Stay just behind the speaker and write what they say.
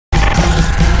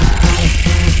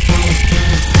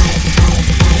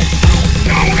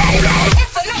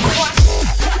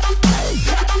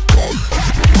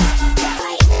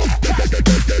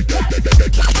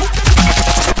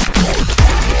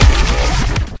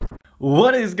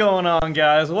What is going on,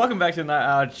 guys? Welcome back to the Night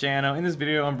Owl channel. In this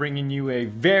video, I'm bringing you a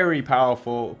very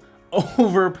powerful,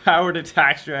 overpowered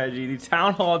attack strategy, the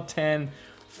Town Hall 10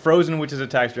 Frozen Witches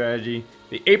attack strategy.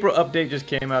 The April update just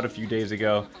came out a few days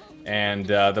ago, and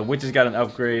the Witches got an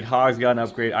upgrade, Hogs got an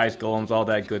upgrade, Ice Golems, all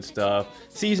that good stuff.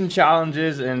 Season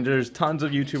challenges, and there's tons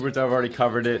of YouTubers that have already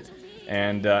covered it.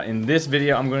 And in this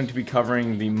video, I'm going to be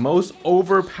covering the most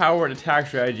overpowered attack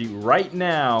strategy right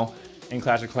now in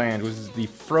Clash of Clans, which is the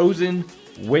Frozen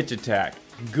Witch attack.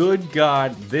 Good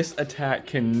God, this attack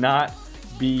cannot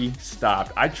be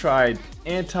stopped. I tried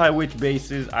anti-witch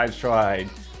bases, I tried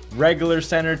regular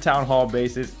center town hall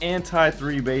bases,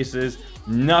 anti-3 bases.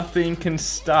 Nothing can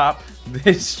stop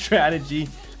this strategy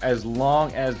as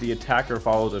long as the attacker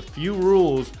follows a few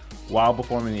rules while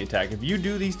performing the attack. If you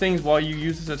do these things while you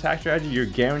use this attack strategy, you're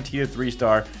guaranteed a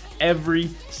 3-star every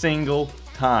single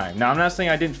time. Now, I'm not saying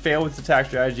I didn't fail with this attack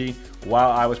strategy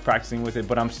while I was practicing with it,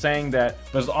 but I'm saying that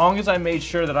as long as I made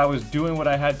sure that I was doing what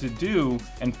I had to do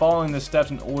and following the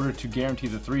steps in order to guarantee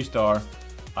the 3-star,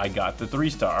 I got the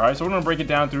 3-star. All right, so we're gonna break it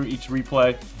down through each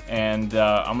replay, and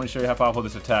I'm gonna show you how powerful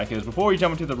this attack is. Before we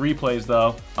jump into the replays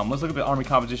though, let's look at the army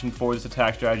composition for this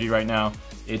attack strategy right now.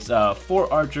 It's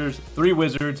 4 archers, 3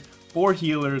 wizards, 4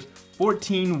 healers,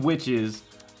 14 witches,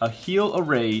 a heal, a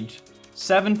rage,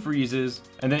 7 freezes,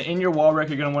 and then in your wall wreck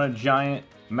you're going to want a giant,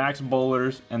 max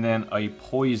bowlers, and then a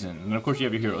poison. And of course you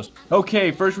have your heroes.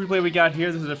 Okay, first replay we got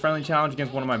here. This is a friendly challenge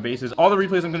against one of my bases. All the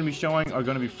replays I'm going to be showing are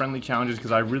going to be friendly challenges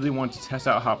because I really want to test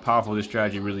out how powerful this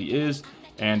strategy really is.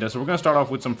 And so we're going to start off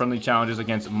with some friendly challenges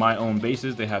against my own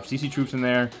bases. They have CC troops in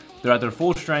there. They're at their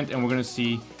full strength, and we're going to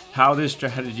see how this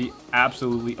strategy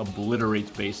absolutely obliterates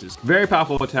bases. Very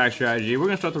powerful attack strategy. We're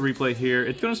going to start the replay here.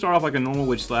 It's going to start off like a normal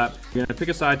witch slap. You're going to pick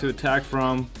a side to attack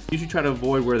from. Usually try to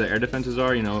avoid where the air defenses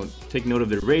are. You know, take note of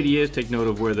the radius, take note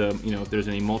of where the, you know, if there's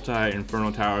any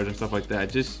multi-inferno towers and stuff like that.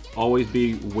 Just always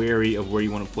be wary of where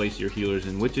you want to place your healers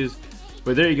and witches.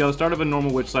 But there you go. Start of a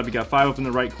normal witch slap. You got 5 up in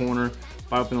the right corner,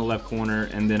 5 up in the left corner,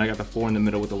 and then I got the 4 in the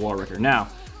middle with the wall wrecker. Now,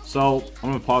 so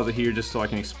I'm gonna pause it here just so I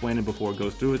can explain it before it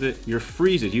goes through with it. Your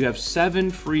freezes, you have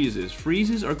 7 freezes.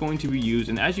 Freezes are going to be used,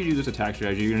 and as you do this attack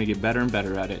strategy, you're gonna get better and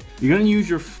better at it. You're gonna use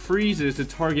your freezes to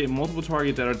target multiple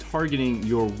targets that are targeting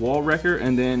your wall wrecker,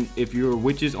 and then if your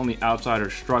witches on the outside are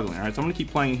struggling. All right, so I'm gonna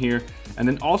keep playing here, and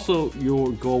then also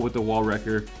your goal with the wall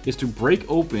wrecker is to break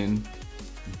open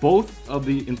both of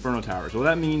the inferno towers. So what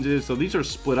that means is, so these are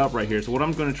split up right here, so what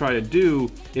I'm going to try to do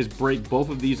is break both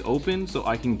of these open so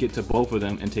I can get to both of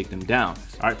them and take them down.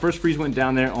 All right, first freeze went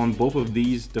down there on both of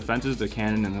these defenses, the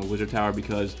cannon and the wizard tower,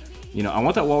 because, you know, I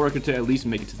want that wall wrecker to at least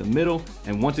make it to the middle,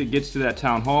 and once it gets to that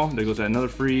town hall, there goes another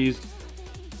freeze,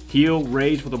 heal,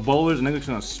 rage for the bowlers, and then it's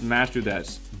going to smash through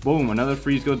that. Boom, another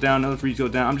freeze goes down, another freeze goes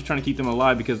down. I'm just trying to keep them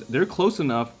alive because they're close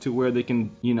enough to where they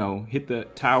can, you know, hit the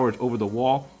towers over the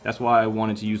wall. That's why I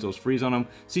wanted to use those freeze on them.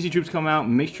 CC troops come out.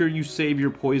 Make sure you save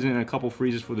your poison and a couple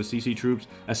freezes for the CC troops,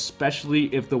 especially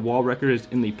if the wall wrecker is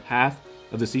in the path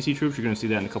of the CC troops. You're going to see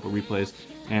that in a couple replays.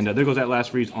 And there goes that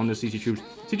last freeze on the CC troops.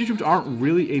 CC troops aren't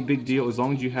really a big deal as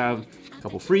long as you have a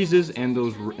couple freezes and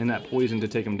that poison to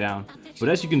take them down. But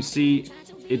as you can see,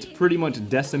 it's pretty much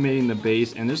decimating the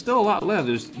base, and there's still a lot left.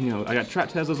 There's, you know, I got trap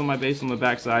Teslas on my base on the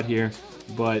backside here,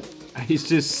 but it's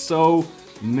just so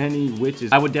many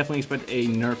witches. I would definitely expect a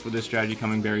nerf for this strategy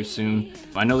coming very soon.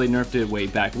 I know they nerfed it way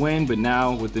back when, but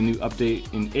now with the new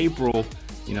update in April,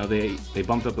 you know, they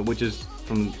bumped up the witches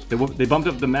from, they bumped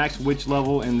up the max witch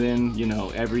level, and then, you know,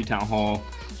 every town hall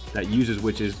that uses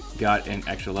witches got an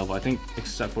extra level, I think,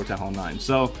 except for town hall 9.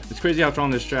 So it's crazy how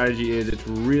strong this strategy is. It's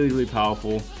really, really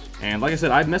powerful. And like I said,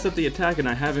 I've messed up the attack and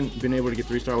I haven't been able to get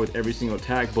 3-star with every single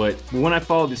attack, but when I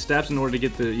follow the steps in order to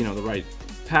get the, you know, the right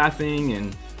pathing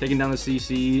and taking down the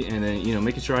CC, and then, you know,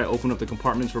 making sure I open up the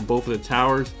compartments for both of the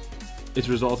towers, it's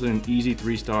resulted in easy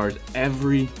 3-stars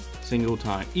every single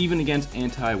time, even against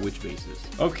anti-witch bases.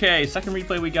 Okay, second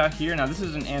replay we got here. Now this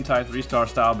is an anti-3-star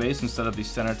style base instead of the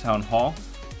center town hall.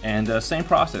 And same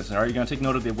process. All right, you're gonna take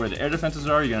note of where the air defenses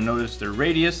are. You're gonna notice their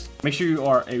radius. Make sure you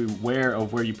are aware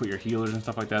of where you put your healers and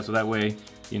stuff like that, so that way,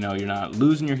 you know, you're not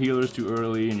losing your healers too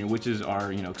early and your witches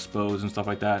are, you know, exposed and stuff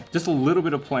like that. Just a little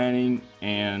bit of planning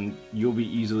and you'll be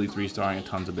easily 3-starring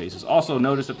tons of bases. Also,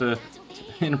 notice that the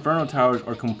inferno towers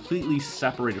are completely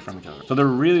separated from each other, so they're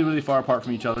really, really far apart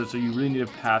from each other, so you really need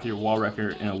to path your wall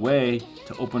wrecker in a way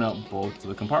to open up both of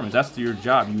the compartments. That's your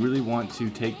job. You really want to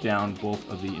take down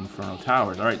both of the inferno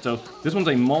towers. All right, so this one's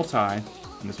a multi and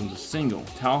this one's a single.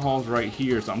 Town hall's right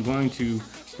here, so I'm going to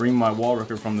bring my wall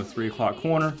wrecker from the 3 o'clock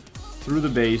corner through the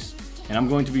base, and I'm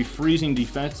going to be freezing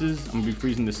defenses. I'm going to be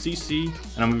freezing the CC,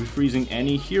 and I'm going to be freezing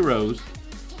any heroes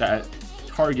that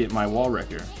target my wall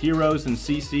wrecker. Heroes and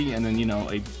CC, and then, you know,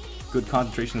 a good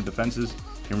concentration of defenses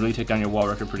can really take down your wall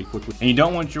wrecker pretty quickly. And you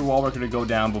don't want your wall wrecker to go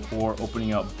down before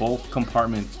opening up both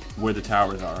compartments where the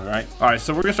towers are, alright? Alright,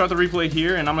 so we're gonna start the replay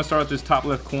here, and I'm gonna start at this top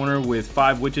left corner with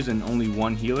 5 witches and only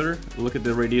 1 healer. Look at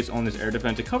the radius on this air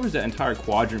defense. It covers that entire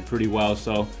quadrant pretty well,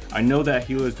 so I know that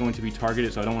healer is going to be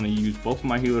targeted, so I don't want to use both of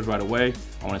my healers right away.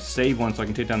 I want to save one so I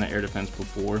can take down the air defense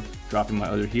before dropping my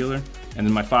other healer. And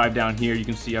then my 5 down here, you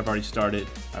can see I've already started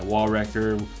my wall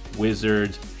wrecker,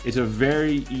 wizards. It's a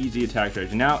very easy attack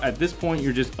strategy. Now at this point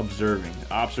you're just observing,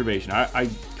 observation. I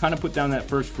kind of put down that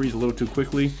first freeze a little too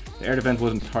quickly. The air defense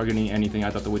wasn't targeting anything.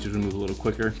 I thought the witches would move a little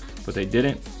quicker, but they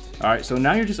didn't. Alright, so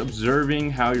now you're just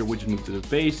observing how your witches move to the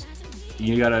base.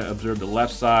 You gotta observe the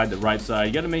left side, the right side.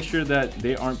 You gotta make sure that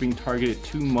they aren't being targeted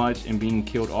too much and being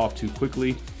killed off too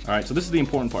quickly. Alright, so this is the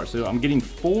important part. So I'm getting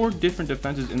 4 different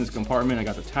defenses in this compartment. I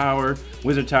got the tower,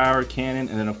 wizard tower, cannon,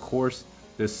 and then of course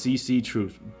the CC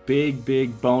troops.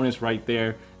 Big bonus right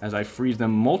there as I freeze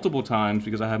them multiple times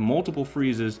because I have multiple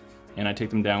freezes and I take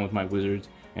them down with my wizards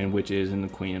and witches and the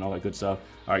queen and all that good stuff.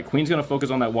 Alright, queen's gonna focus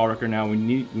on that wall wrecker now. We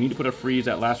need to put a freeze,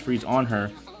 that last freeze on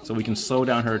her, so we can slow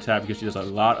down her attack because she does a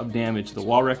lot of damage to the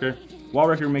wall wrecker. Wall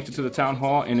wrecker makes it to the town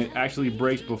hall and it actually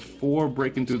breaks before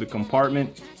breaking through the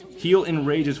compartment. Heal and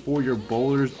rage is for your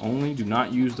bowlers only. Do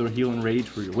not use the heal and rage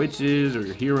for your witches or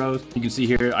your heroes. You can see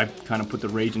here I kind of put the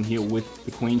rage and heal with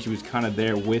the queen. She was kind of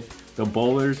there with the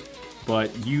bowlers,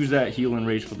 but use that heal and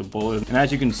rage for the bowlers. And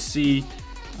as you can see,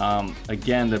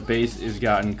 again, the base is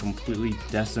gotten completely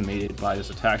decimated by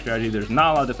this attack strategy. There's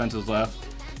not a lot of defenses left,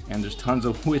 and there's tons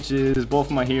of witches. Both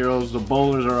of my heroes, the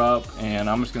bowlers are up, and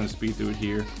I'm just gonna speed through it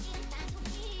here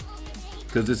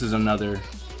because this is another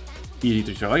easy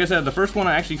to show. Like I said, the first one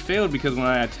I actually failed because when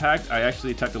I attacked, I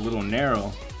actually attacked a little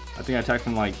narrow. I think I attacked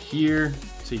from like here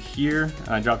to here, and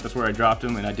I dropped, that's where I dropped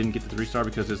him, and I didn't get the 3-star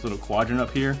because this little quadrant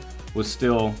up here was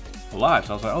still alive.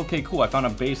 So I was like, okay, cool, I found a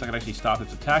base I could actually stop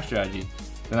this attack strategy.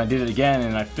 Then I did it again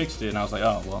and I fixed it, and I was like,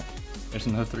 oh well, there's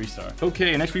another 3-star.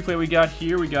 Okay, next replay we got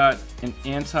here, we got an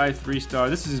anti 3-star.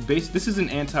 This is an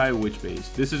anti-witch base.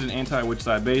 This is an anti-witch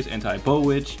side base, anti-bow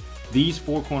witch. These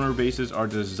 4 corner bases are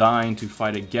designed to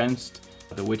fight against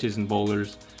the witches and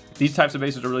bowlers. These types of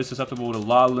bases are really susceptible to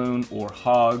Laloon or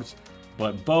hogs,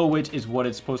 but bow witch is what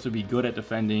it's supposed to be good at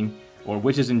defending, or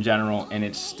witches in general, and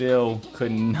it still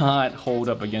could not hold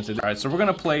up against it. Alright, so we're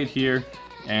gonna play it here,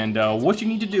 and what you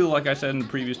need to do, like I said in the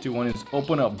previous 2-1, is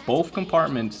open up both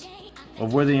compartments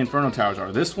of where the Inferno Towers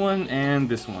are. This one and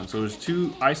this one. So there's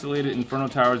 2 isolated Inferno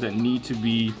Towers that need to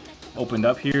be opened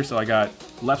up here. So I got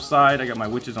left side, I got my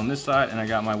witches on this side, and I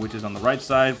got my witches on the right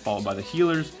side, followed by the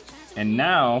healers. And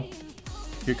now,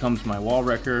 here comes my wall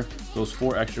wrecker, those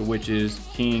 4 extra witches,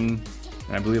 king,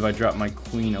 and I believe I dropped my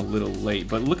queen a little late.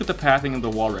 But look at the pathing of the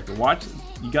wall wrecker. Watch,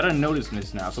 you gotta notice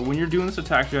this now. So when you're doing this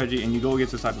attack strategy and you go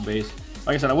against this type of base,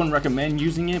 like I said, I wouldn't recommend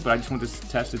using it, but I just want to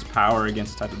test its power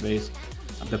against this type of base.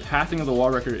 The pathing of the wall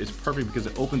wrecker is perfect because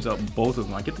it opens up both of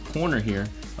them. I get the corner here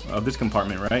of this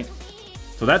compartment, right?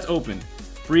 So that's open.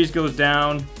 Freeze goes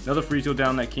down, another freeze goes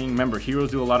down that king. Remember,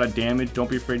 heroes do a lot of damage. Don't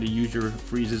be afraid to use your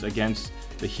freezes against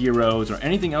the heroes or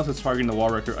anything else that's targeting the wall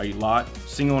wrecker a lot.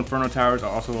 Single Inferno Towers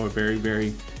are also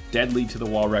very deadly to the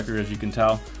wall wrecker, as you can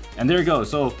tell. And there it goes.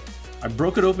 So I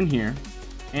broke it open here,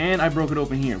 and I broke it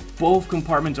open here. Both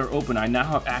compartments are open. I now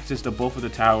have access to both of the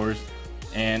towers,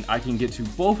 and I can get to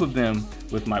both of them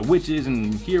with my witches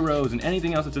and heroes and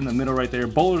anything else that's in the middle right there.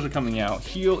 Bowlers are coming out.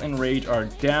 Heal and rage are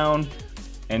down.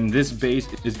 And this base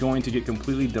is going to get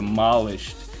completely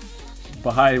demolished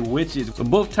by witches. So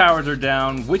both towers are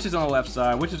down, witches on the left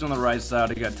side, witches on the right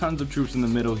side. I got tons of troops in the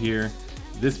middle here.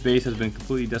 This base has been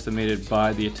completely decimated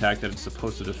by the attack that it's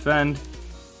supposed to defend.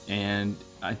 And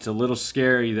it's a little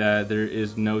scary that there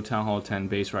is no Town Hall 10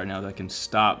 base right now that can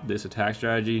stop this attack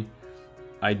strategy.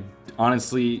 I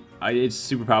honestly, it's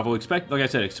super powerful. Like I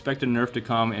said, expect a nerf to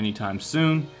come anytime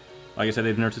soon. Like I said,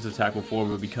 they've nerfed this attack before,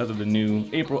 but because of the new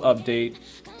April update,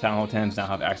 Town Hall 10s now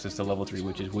have access to level 3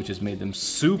 witches, which has made them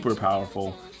super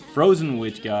powerful. Frozen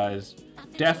Witch, guys,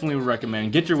 definitely would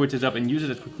recommend. Get your witches up and use it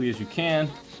as quickly as you can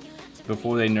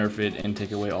before they nerf it and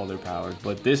take away all their powers.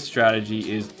 But this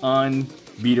strategy is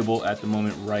unbeatable at the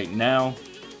moment right now.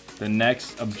 The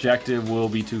next objective will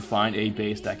be to find a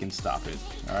base that can stop it.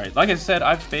 Alright, like I said,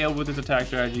 I've failed with this attack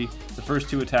strategy. The first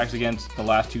 2 attacks against the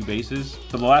last 2 bases.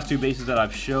 So the last 2 bases that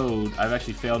I've showed, I've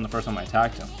actually failed in the first time I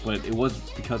attacked them. But it was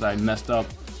because I messed up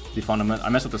the fundament. I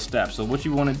messed up the steps. So what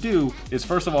you want to do is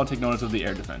first of all take notice of the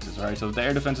air defenses. All right, so if the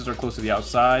air defenses are close to the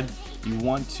outside, you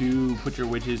want to put your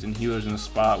witches and healers in a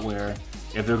spot where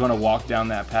if they're going to walk down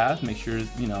that path, make sure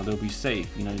they'll be safe.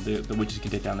 The witches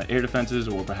can take down the air defenses,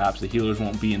 or perhaps the healers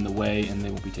won't be in the way and they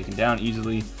won't be taken down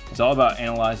easily. It's all about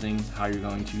analyzing how you're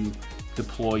going to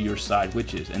deploy your side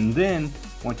witches, and then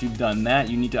once you've done that,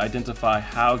 you need to identify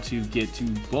how to get to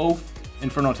both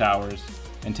Inferno Towers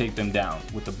and take them down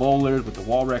with the bowlers, with the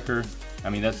wall wrecker. I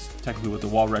mean, that's technically what the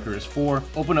wall wrecker is for.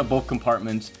 Open up both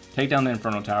compartments, take down the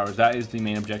Inferno Towers. That is the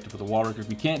main objective of the wall wrecker. If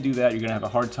you can't do that, you're gonna have a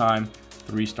hard time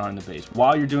restarting the base.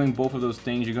 While you're doing both of those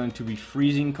things, you're going to be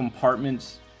freezing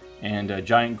compartments and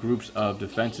giant groups of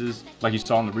defenses, like you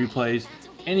saw in the replays.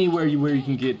 Anywhere where you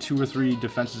can get 2 or 3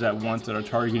 defenses at once that are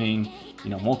targeting,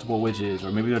 multiple witches,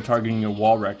 or maybe they're targeting your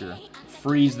wall wrecker,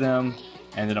 freeze them.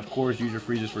 And then of course use your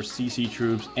freezes for CC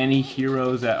troops. Any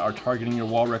heroes that are targeting your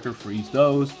wall wrecker, freeze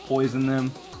those, poison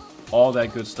them, all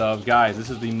that good stuff. Guys, this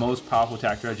is the most powerful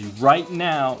attack strategy right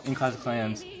now in Clash of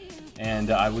Clans,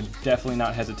 and I would definitely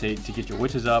not hesitate to get your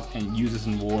witches up and use this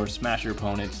in war, smash your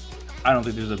opponents. I don't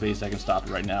think there's a base that can stop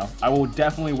it right now. I will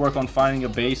definitely work on finding a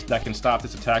base that can stop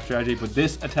this attack strategy, but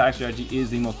this attack strategy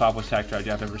is the most powerful attack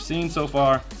strategy I've ever seen so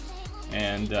far,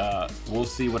 and we'll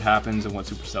see what happens and what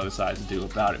Supercell decides to do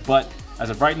about it. But as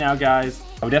of right now, guys,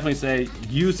 I would definitely say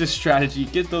use this strategy,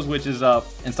 get those witches up,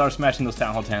 and start smashing those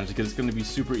Town Hall 10s, because it's going to be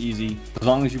super easy as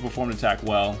long as you perform the attack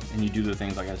well and you do the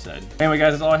things like I said. Anyway,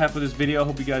 guys, that's all I have for this video.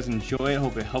 Hope you guys enjoy it.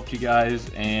 Hope it helped you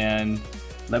guys, and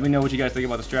let me know what you guys think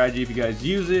about the strategy if you guys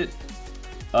use it.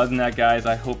 Other than that, guys,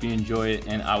 I hope you enjoy it,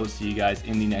 and I will see you guys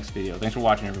in the next video. Thanks for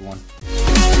watching, everyone.